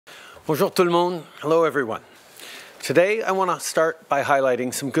Bonjour tout le monde. Hello everyone. Today I want to start by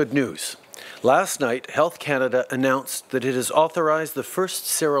highlighting some good news. Last night, Health Canada announced that it has authorized the first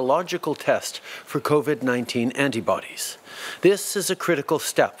serological test for COVID-19 antibodies. This is a critical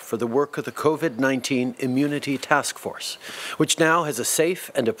step for the work of the COVID-19 Immunity Task Force, which now has a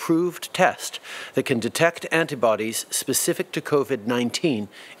safe and approved test that can detect antibodies specific to COVID-19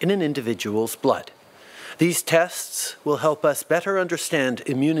 in an individual's blood. These tests will help us better understand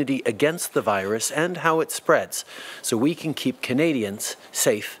immunity against the virus and how it spreads, so we can keep Canadians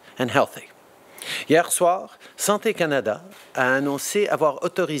safe and healthy. Hier soir, Santé Canada a annoncé avoir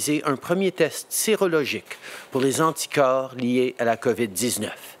autorisé un premier test sérologique pour les anticorps liés à la COVID-19.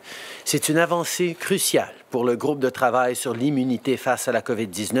 C'est une avancée cruciale pour le groupe de travail sur l'immunité face à la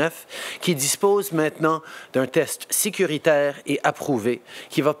COVID-19 qui dispose maintenant d'un test sécuritaire et approuvé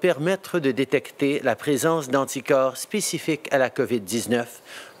qui va permettre de détecter la présence d'anticorps spécifiques à la COVID-19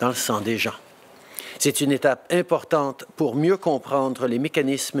 dans le sang des gens. C'est une étape importante pour mieux comprendre les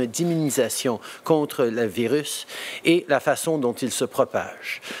mécanismes d'immunisation contre le virus et la façon dont il se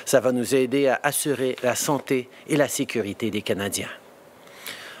propage. Ça va nous aider à assurer la santé et la sécurité des Canadiens.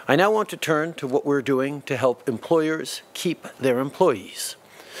 I now want to turn to what we're doing to help employers keep their employees.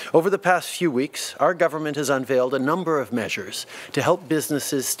 Over the past few weeks, our government has unveiled a number of measures to help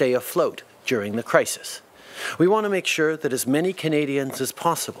businesses stay afloat during the crisis. We want to make sure that as many Canadians as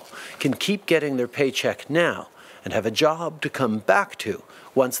possible can keep getting their paycheck now and have a job to come back to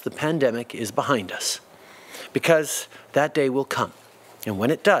once the pandemic is behind us. Because that day will come, and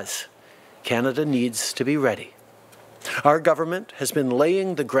when it does, Canada needs to be ready. Our government has been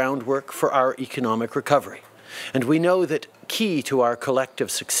laying the groundwork for our economic recovery, and we know that key to our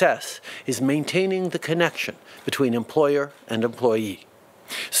collective success is maintaining the connection between employer and employee.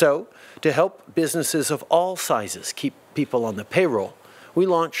 So, to help businesses of all sizes keep people on the payroll, we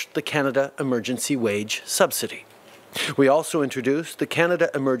launched the Canada Emergency Wage Subsidy. We also introduced the Canada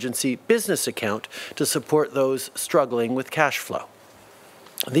Emergency Business Account to support those struggling with cash flow.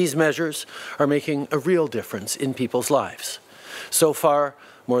 These measures are making a real difference in people's lives. So far,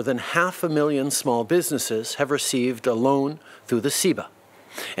 more than 500,000 small businesses have received a loan through the CEBA,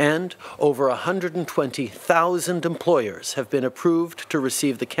 and over 120,000 employers have been approved to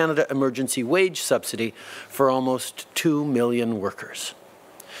receive the Canada Emergency Wage Subsidy for almost 2 million workers.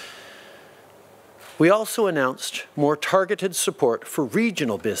 We also announced more targeted support for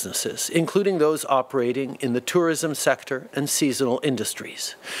regional businesses, including those operating in the tourism sector and seasonal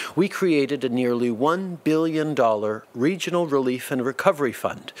industries. We created a nearly $1 billion Regional Relief and Recovery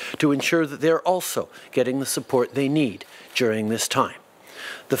Fund to ensure that they're also getting the support they need during this time.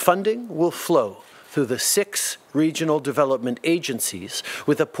 The funding will flow through the 6 regional development agencies,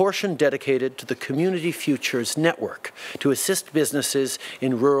 with a portion dedicated to the Community Futures Network to assist businesses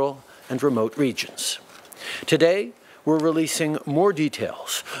in rural and remote regions. Today, we're releasing more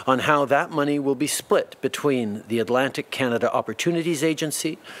details on how that money will be split between the Atlantic Canada Opportunities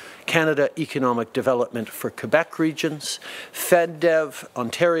Agency, Canada Economic Development for Quebec regions, FedDev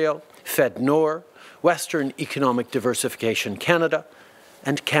Ontario, FedNor, Western Economic Diversification Canada,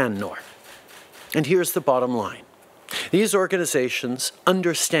 and CanNor. And here's the bottom line. These organizations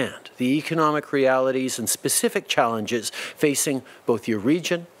understand the economic realities and specific challenges facing both your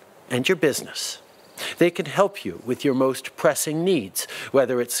region and your business. They can help you with your most pressing needs,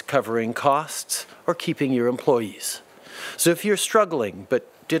 whether it's covering costs or keeping your employees. So if you're struggling but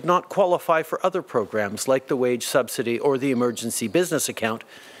did not qualify for other programs like the wage subsidy or the emergency business account,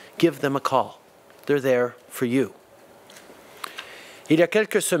 give them a call. They're there for you. Il y a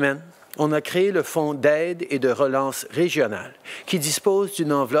quelques semaines, on a créé le Fonds d'aide et de relance régional, qui dispose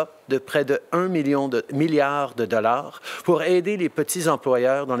d'une enveloppe de près de 1 milliard de dollars pour aider les petits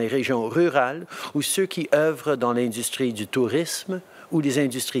employeurs dans les régions rurales ou ceux qui œuvrent dans l'industrie du tourisme ou les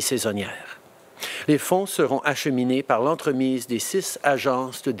industries saisonnières. Les fonds seront acheminés par l'entremise des 6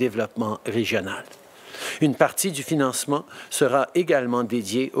 agences de développement régional. Une partie du financement sera également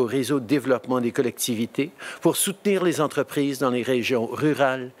dédiée au réseau de développement des collectivités pour soutenir les entreprises dans les régions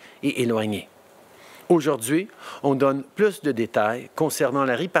rurales et éloignées. Aujourd'hui, on donne plus de détails concernant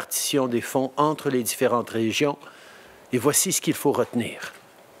la répartition des fonds entre les différentes régions, et voici ce qu'il faut retenir.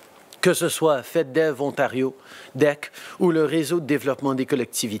 Que ce soit FedDev Ontario, DEC ou le réseau de développement des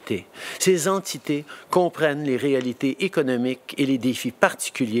collectivités, ces entités comprennent les réalités économiques et les défis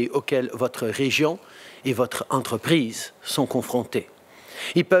particuliers auxquels votre région et votre entreprise sont confrontés.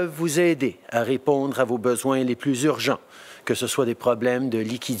 Ils peuvent vous aider à répondre à vos besoins les plus urgents, que ce soit des problèmes de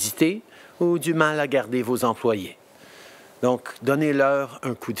liquidité ou du mal à garder vos employés. Donc, donnez-leur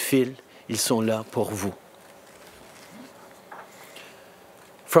un coup de fil, ils sont là pour vous.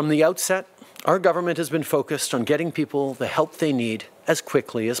 From the outset, our government has been focused on getting people the help they need as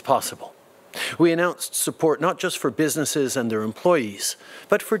quickly as possible. We announced support not just for businesses and their employees,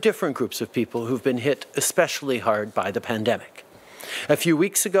 but for different groups of people who've been hit especially hard by the pandemic. A few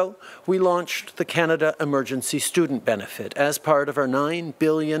weeks ago, we launched the Canada Emergency Student Benefit as part of our $9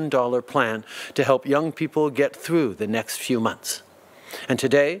 billion plan to help young people get through the next few months. And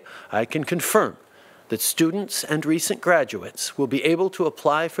today, I can confirm that students and recent graduates will be able to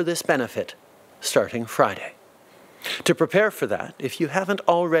apply for this benefit starting Friday. To prepare for that, if you haven't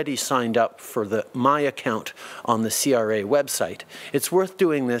already signed up for the My Account on the CRA website, it's worth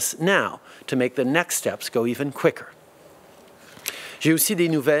doing this now to make the next steps go even quicker. J'ai aussi des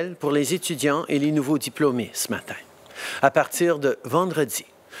nouvelles pour les étudiants et les nouveaux diplômés ce matin. À partir de vendredi,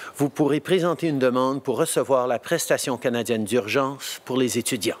 vous pourrez présenter une demande pour recevoir la prestation canadienne d'urgence pour les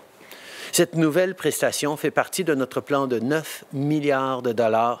étudiants. Cette nouvelle prestation fait partie de notre plan de 9 milliards de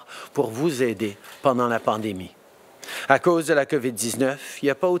dollars pour vous aider pendant la pandémie. À cause de la COVID-19, il n'y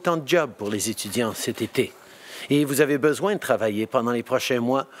a pas autant de jobs pour les étudiants cet été. Et vous avez besoin de travailler pendant les prochains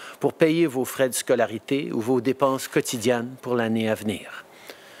mois pour payer vos frais de scolarité ou vos dépenses quotidiennes pour l'année à venir.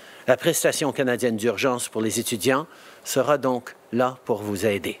 La prestation canadienne d'urgence pour les étudiants sera donc là pour vous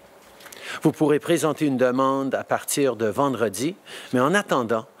aider. Vous pourrez présenter une demande à partir de vendredi, mais en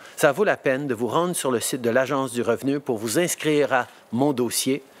attendant, ça vaut la peine de vous rendre sur le site de l'Agence du revenu pour vous inscrire à « Mon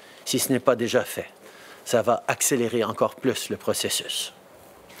dossier » si ce n'est pas déjà fait. Ça va accélérer encore plus le processus.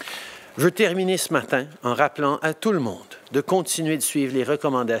 Je veux terminer ce matin en rappelant à tout le monde de continuer de suivre les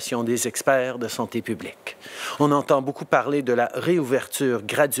recommandations des experts de santé publique. On entend beaucoup parler de la réouverture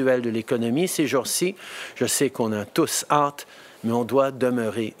graduelle de l'économie ces jours-ci. Je sais qu'on a tous hâte, mais on doit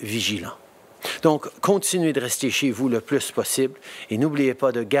demeurer vigilant. Donc, continuez de rester chez vous le plus possible et n'oubliez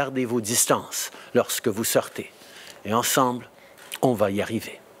pas de garder vos distances lorsque vous sortez. Et ensemble, on va y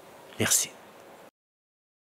arriver. Merci.